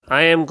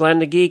I am Glenn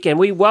the Geek, and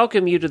we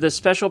welcome you to this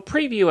special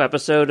preview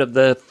episode of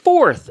the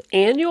 4th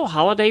Annual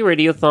Holiday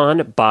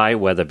Radiothon by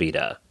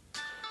WeatherBeeta.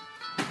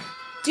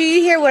 Do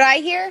you hear what I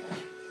hear?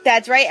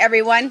 That's right,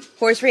 everyone.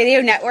 Horse Radio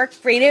Network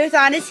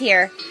Radiothon is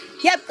here.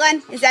 Yep,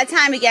 Glenn, it's that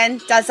time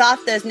again. Dust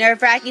off those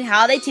nerve-wracking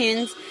holiday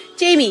tunes.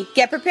 Jamie,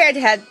 get prepared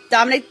to have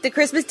Dominic the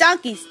Christmas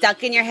Donkey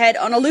stuck in your head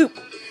on a loop.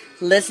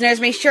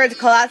 Listeners, make sure to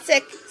call out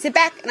sick, sit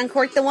back, and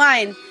uncork the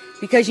wine,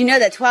 because you know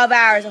that 12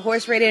 hours of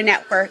Horse Radio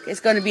Network is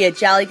going to be a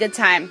jolly good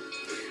time.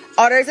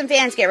 Auditors and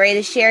fans, get ready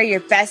to share your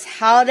best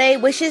holiday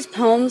wishes,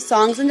 poems,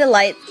 songs, and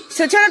delight.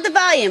 So turn up the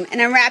volume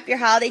and unwrap your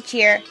holiday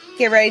cheer.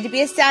 Get ready to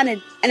be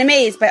astounded and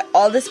amazed by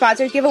all the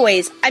sponsored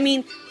giveaways. I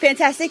mean,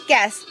 fantastic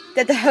guests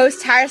that the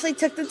host tirelessly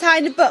took the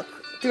time to book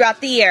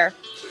throughout the year.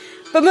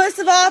 But most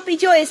of all, be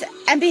joyous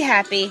and be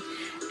happy.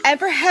 And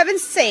for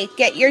heaven's sake,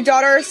 get your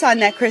daughter or son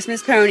that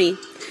Christmas pony.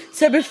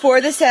 So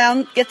before the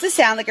sound gets to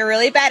sound like a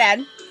really bad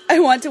ad, I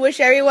want to wish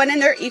everyone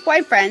and their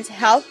equine friends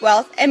health,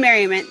 wealth, and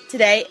merriment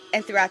today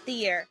and throughout the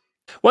year.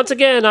 Once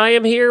again, I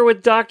am here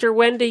with Dr.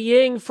 Wendy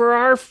Ying for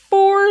our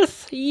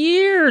 4th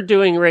year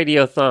doing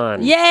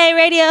Radiothon. Yay,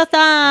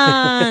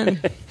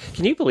 Radiothon!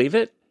 Can you believe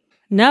it?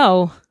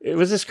 No. It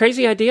was this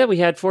crazy idea we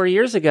had 4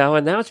 years ago,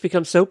 and now it's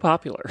become so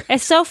popular.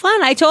 It's so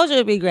fun. I told you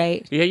it'd be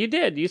great. Yeah, you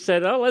did. You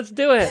said, oh, let's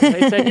do it.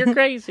 I said, you're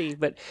crazy.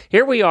 But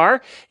here we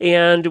are,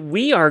 and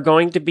we are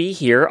going to be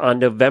here on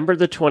November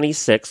the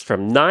 26th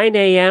from 9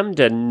 a.m.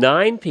 to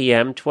 9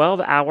 p.m.,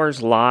 12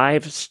 hours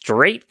live,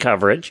 straight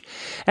coverage.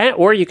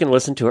 Or you can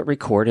listen to it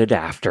recorded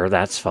after.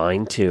 That's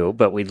fine, too.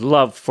 But we'd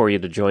love for you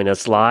to join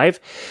us live.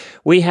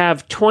 We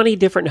have 20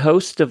 different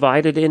hosts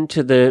divided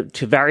into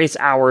to various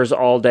hours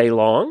all day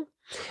long.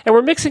 And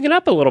we're mixing it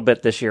up a little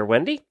bit this year,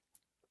 Wendy.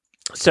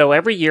 So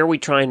every year we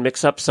try and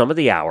mix up some of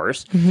the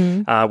hours.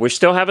 Mm-hmm. We're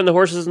still having the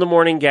Horses in the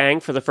Morning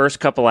gang for the first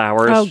couple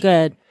hours. Oh,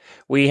 good.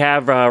 We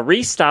have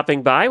Reese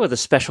stopping by with a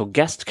special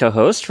guest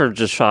co-host from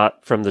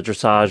the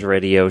Dressage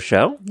Radio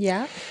Show.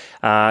 Yeah.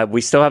 We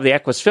still have the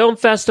Equus Film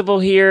Festival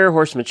here,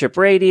 Horsemanship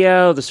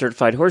Radio, the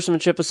Certified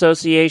Horsemanship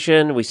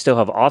Association. We still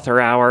have Author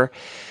Hour,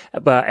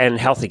 and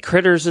Healthy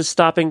Critters is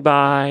stopping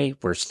by.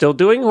 We're still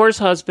doing Horse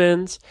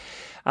Husbands.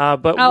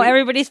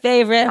 Everybody's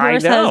favorite,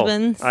 Horse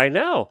Husbands. I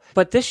know.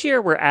 But this year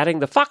we're adding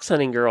the Fox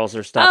Hunting Girls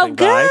are stopping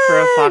by for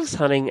a Fox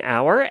Hunting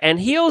Hour and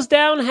Heels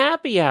Down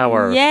Happy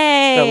Hour.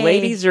 Yay! The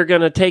ladies are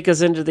going to take us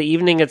into the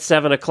evening at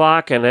 7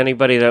 o'clock, and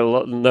anybody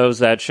that knows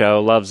that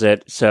show loves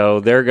it.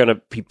 So they're going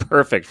to be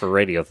perfect for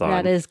Radiothon.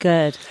 That is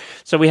good.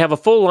 So we have a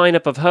full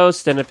lineup of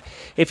hosts, and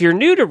if you're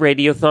new to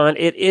Radiothon,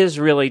 it is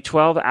really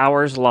 12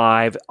 hours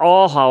live,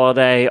 all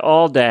holiday,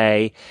 all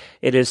day.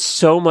 It is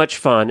so much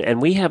fun,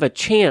 and we have a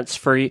chance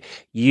for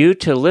you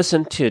to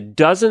listen to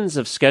dozens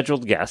of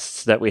scheduled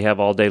guests that we have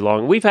all day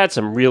long. We've had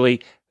some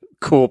really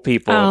cool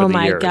people over the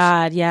years. Oh, my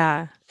God,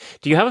 yeah.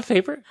 Do you have a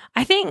favorite?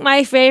 I think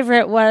my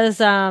favorite was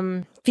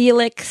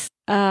Felix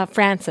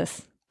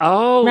Francis.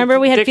 Oh, remember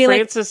we had Dick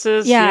Felix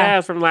Francis's, yeah,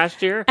 from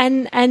last year.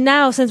 And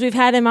now, since we've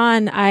had him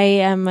on, I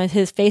am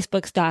his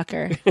Facebook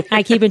stalker.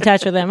 I keep in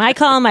touch with him. I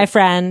call him my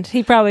friend.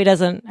 He probably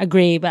doesn't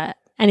agree, but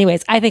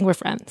anyways, I think we're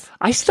friends.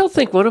 I still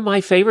think one of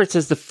my favorites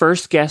is the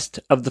first guest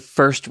of the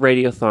first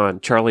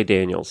Radiothon, Charlie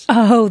Daniels.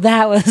 Oh,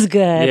 that was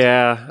good.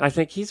 Yeah, I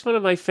think he's one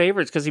of my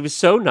favorites because he was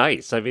so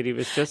nice. I mean, he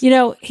was just...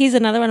 he's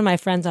another one of my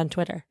friends on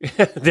Twitter.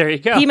 There you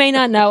go. He may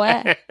not know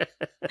it.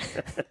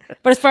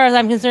 But as far as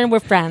I'm concerned, we're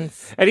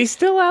friends. And he's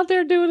still out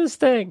there doing his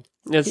thing.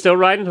 And still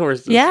riding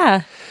horses.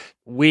 Yeah.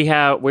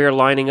 We're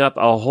lining up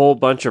a whole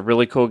bunch of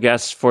really cool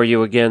guests for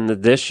you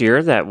again this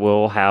year that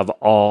we'll have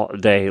all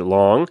day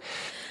long.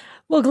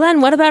 Well,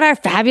 Glenn, what about our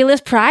fabulous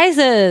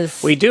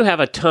prizes? We do have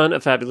a ton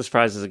of fabulous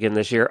prizes again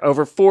this year,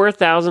 over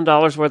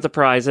 $4,000 worth of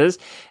prizes.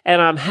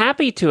 And I'm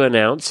happy to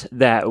announce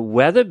that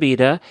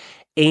WeatherBeeta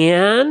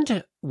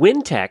and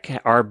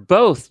Wintech are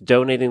both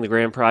donating the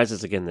grand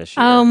prizes again this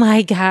year. Oh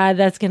my God,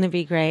 that's going to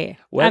be great.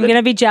 I'm going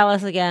to be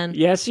jealous again.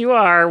 Yes, you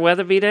are.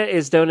 WeatherBeeta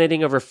is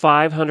donating over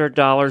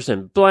 $500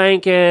 in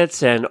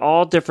blankets and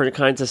all different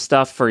kinds of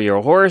stuff for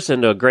your horse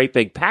into a great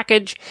big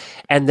package.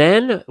 And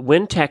then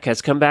Wintech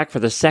has come back for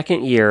the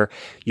second year.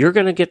 You're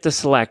going to get to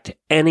select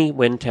any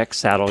Wintech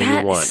saddle you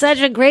want. That's such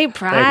a great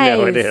prize. I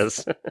know it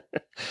is.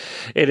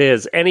 It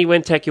is. Any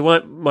Wintech you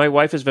want. My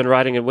wife has been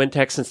riding a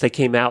Wintech since they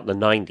came out in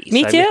the 90s.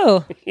 Me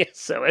too.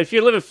 So if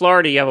you live in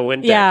Florida, you have a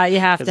Wintech. Yeah, you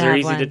have to have one.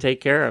 Because they're easy to take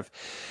care of.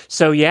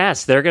 So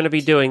yes, they're going to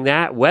be doing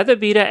that.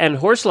 WeatherBeeta and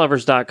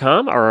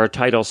HorseLovers.com are our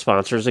title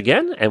sponsors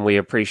again, and we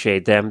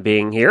appreciate them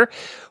being here.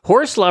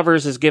 Horse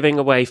Lovers is giving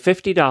away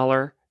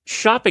 $50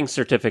 shopping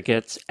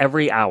certificates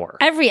every hour.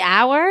 Every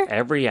hour?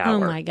 Every hour. Oh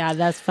my God,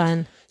 that's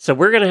fun. So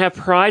we're going to have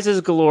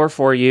prizes galore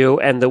for you,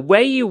 and the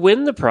way you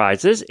win the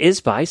prizes is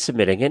by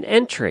submitting an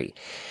entry.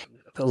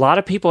 A lot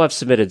of people have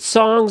submitted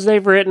songs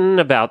they've written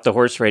about the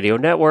Horse Radio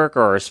Network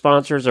or our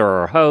sponsors or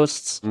our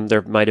hosts.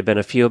 There might have been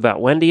a few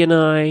about Wendy and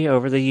I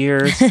over the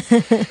years.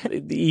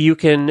 You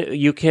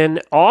can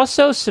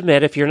also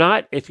submit if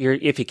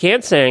you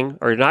can't sing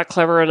or you're not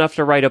clever enough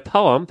to write a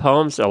poem.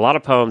 A lot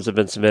of poems have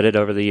been submitted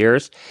over the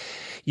years.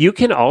 you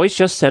can always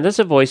just send us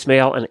a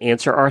voicemail and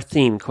answer our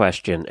theme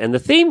question. And the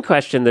theme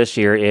question this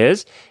year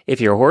is,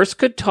 if your horse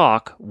could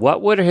talk,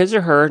 what would his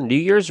or her New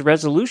Year's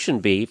resolution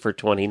be for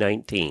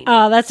 2019?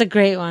 Oh, that's a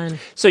great one.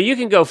 So you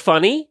can go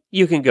funny,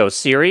 you can go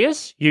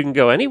serious, you can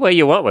go any way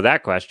you want with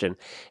that question.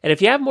 And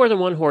if you have more than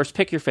one horse,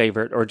 pick your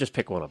favorite or just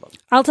pick one of them.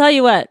 I'll tell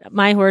you what,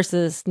 my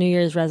horse's New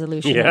Year's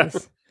resolution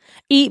is.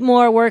 Eat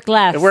more, work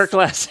less. Work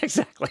less,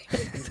 exactly.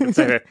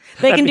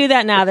 They can do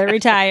that now. They're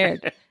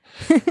retired.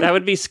 That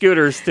would be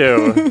Scooter's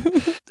too.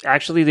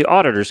 Actually, the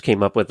auditors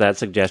came up with that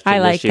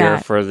suggestion this year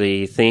for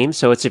the theme.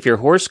 So it's if your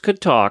horse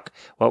could talk,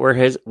 what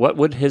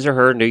would his or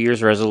her New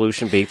Year's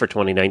resolution be for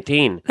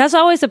 2019? That's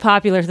always a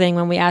popular thing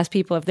when we ask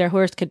people if their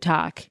horse could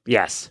talk.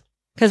 Yes.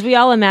 Because we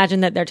all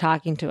imagine that they're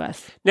talking to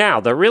us. Now,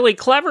 the really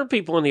clever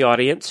people in the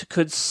audience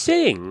could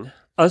sing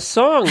a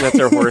song that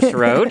their horse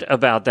wrote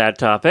about that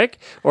topic,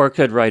 or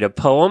could write a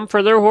poem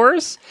for their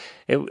horse.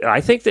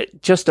 I think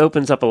that just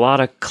opens up a lot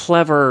of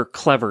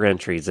clever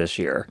entries this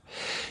year.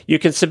 You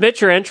can submit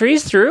your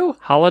entries through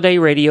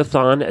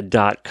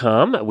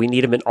holidayradiothon.com. We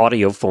need them in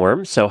audio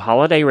form, so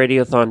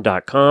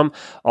holidayradiothon.com.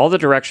 All the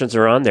directions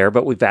are on there,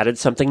 but we've added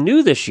something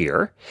new this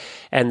year,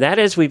 and that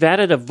is we've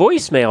added a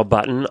voicemail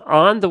button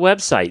on the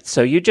website.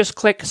 So you just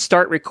click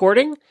Start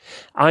Recording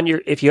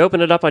if you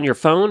open it up on your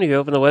phone, you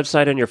open the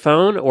website on your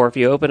phone, or if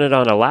you open it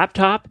on a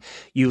laptop,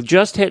 you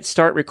just hit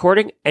Start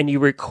Recording and you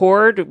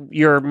record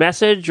your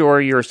message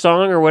or your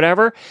song or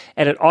whatever,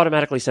 and it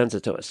automatically sends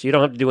it to us. You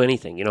don't have to do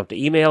anything. You don't have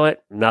to email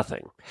it,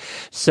 nothing.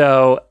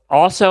 So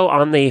also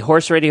on the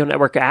Horse Radio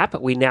Network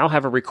app, we now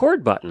have a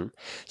record button.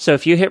 So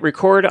if you hit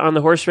record on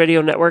the Horse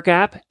Radio Network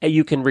app,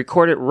 you can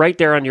record it right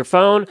there on your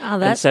phone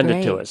and send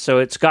it to us. So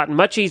it's gotten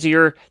much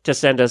easier to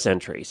send us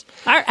entries.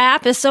 Our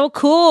app is so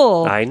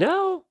cool. I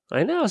know.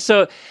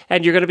 So,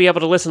 and you're going to be able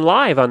to listen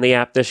live on the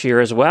app this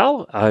year as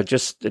well.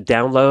 Just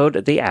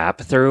download the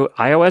app through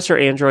iOS or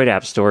Android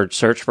App Store.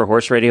 Search for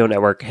Horse Radio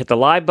Network. Hit the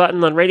live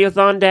button on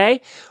Radiothon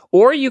Day,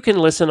 or you can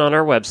listen on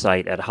our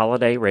website at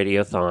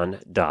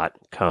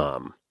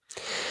holidayradiothon.com.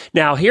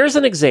 Now, here's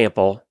an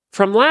example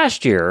from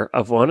last year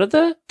of one of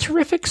the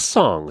terrific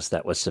songs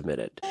that was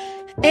submitted.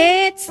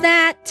 It's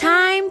that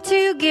time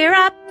to gear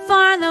up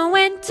for the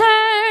winter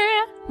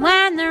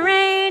when the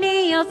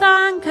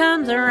Radiothon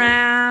comes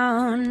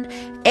around.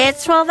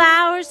 It's 12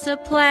 hours to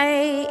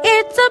play.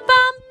 It's a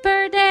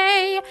bumper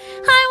day.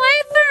 I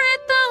wait for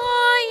it the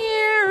whole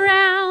year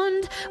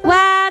round.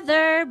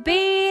 Weather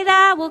be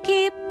that will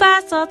keep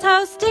us all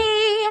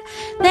toasty.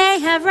 They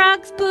have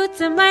rugs,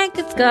 boots, and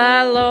blankets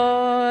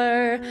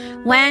galore.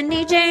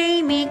 Wendy,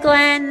 Jamie,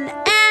 Glenn,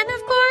 and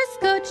of course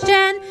Coach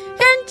Jen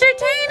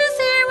entertain us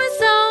here with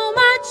so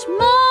much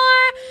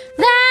more.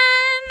 Then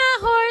a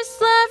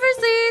horse lovers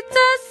leads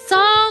us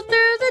all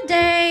through the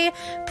day.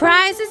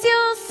 Prizes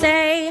you'll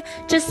say,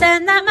 just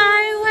send that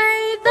my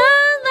way. The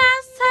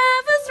laughs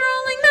have us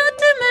rolling, not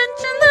to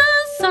mention the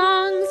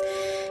songs.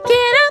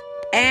 Get up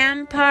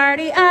and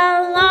party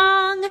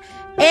along.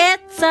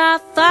 It's a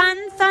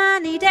fun,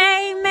 funny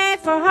day made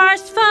for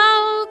horse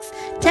folks.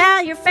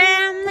 Tell your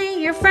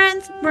family, your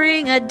friends,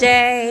 bring a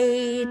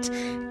date.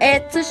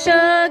 It's a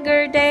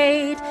sugar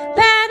date, better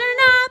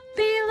not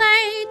be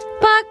late.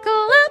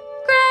 Buckle up,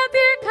 grab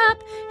your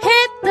cup,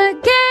 hit the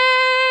gate.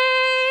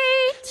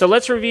 So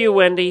let's review,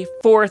 Wendy.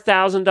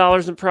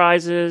 $4,000 in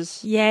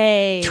prizes.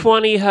 Yay.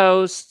 20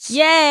 hosts.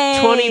 Yay.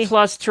 20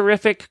 plus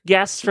terrific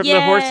guests from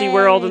the horsey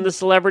world and the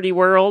celebrity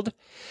world.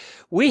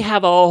 We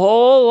have a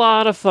whole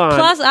lot of fun.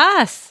 Plus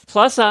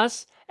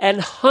us.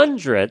 And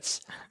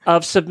hundreds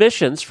of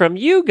submissions from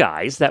you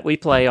guys that we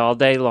play all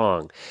day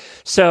long.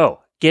 So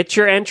get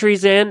your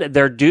entries in.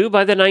 They're due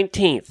by the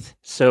 19th.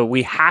 So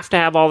we have to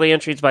have all the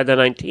entries by the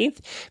 19th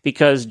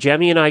because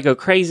Jemmy and I go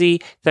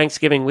crazy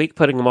Thanksgiving week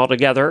putting them all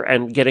together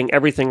and getting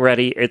everything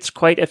ready. It's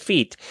quite a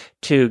feat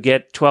to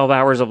get 12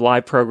 hours of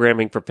live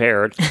programming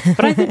prepared.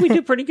 But I think we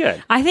do pretty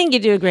good. I think you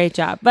do a great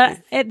job.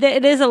 But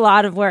it is a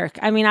lot of work.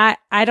 I mean,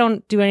 I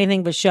don't do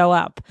anything but show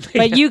up.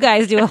 But you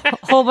guys do a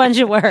whole bunch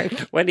of work.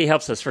 Wendy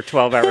helps us for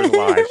 12 hours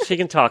live. She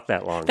can talk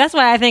that long. That's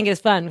why I think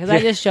it's fun because I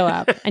just show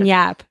up and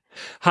yap.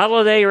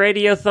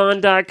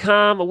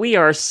 holidayradiothon.com. We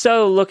are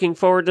so looking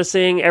forward to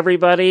seeing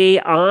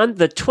everybody on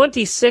the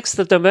 26th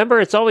of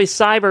November. It's always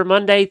Cyber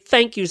Monday.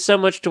 Thank you so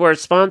much to our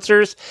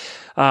sponsors,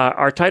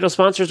 our title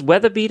sponsors,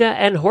 WeatherBeta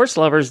and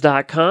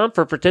HorseLovers.com,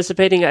 for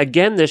participating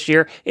again this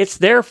year. It's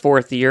their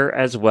fourth year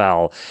as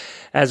well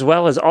as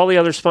all the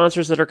other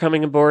sponsors that are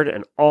coming aboard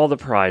and all the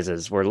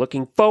prizes. We're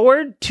looking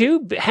forward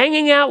to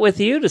hanging out with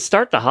you to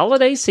start the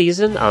holiday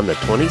season on the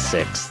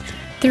 26th.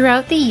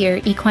 Throughout the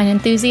year, equine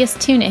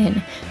enthusiasts tune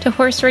in to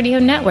Horse Radio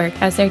Network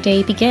as their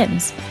day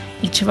begins.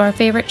 Each of our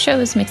favorite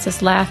shows makes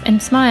us laugh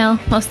and smile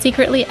while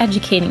secretly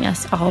educating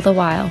us all the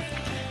while.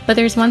 But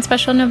there's one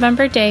special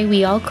November day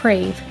we all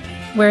crave,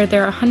 where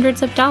there are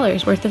hundreds of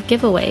dollars worth of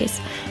giveaways.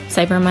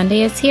 Cyber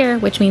Monday is here,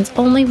 which means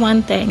only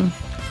one thing.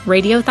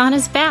 Radiothon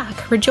is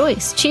back.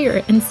 Rejoice,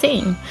 cheer, and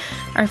sing.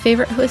 Our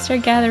favorite hosts are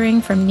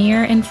gathering from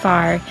near and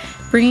far,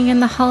 bringing in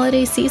the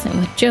holiday season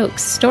with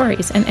jokes,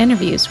 stories, and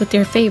interviews with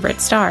their favorite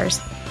stars.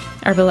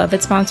 Our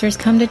beloved sponsors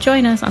come to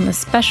join us on the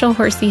special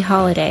horsey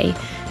holiday.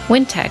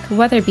 Wintec,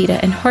 WeatherBeta,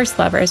 and Horse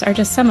Lovers are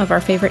just some of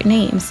our favorite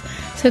names.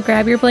 So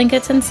grab your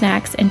blankets and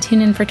snacks and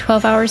tune in for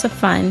 12 hours of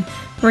fun.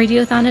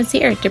 Radiothon is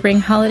here to bring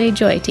holiday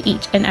joy to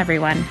each and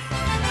everyone.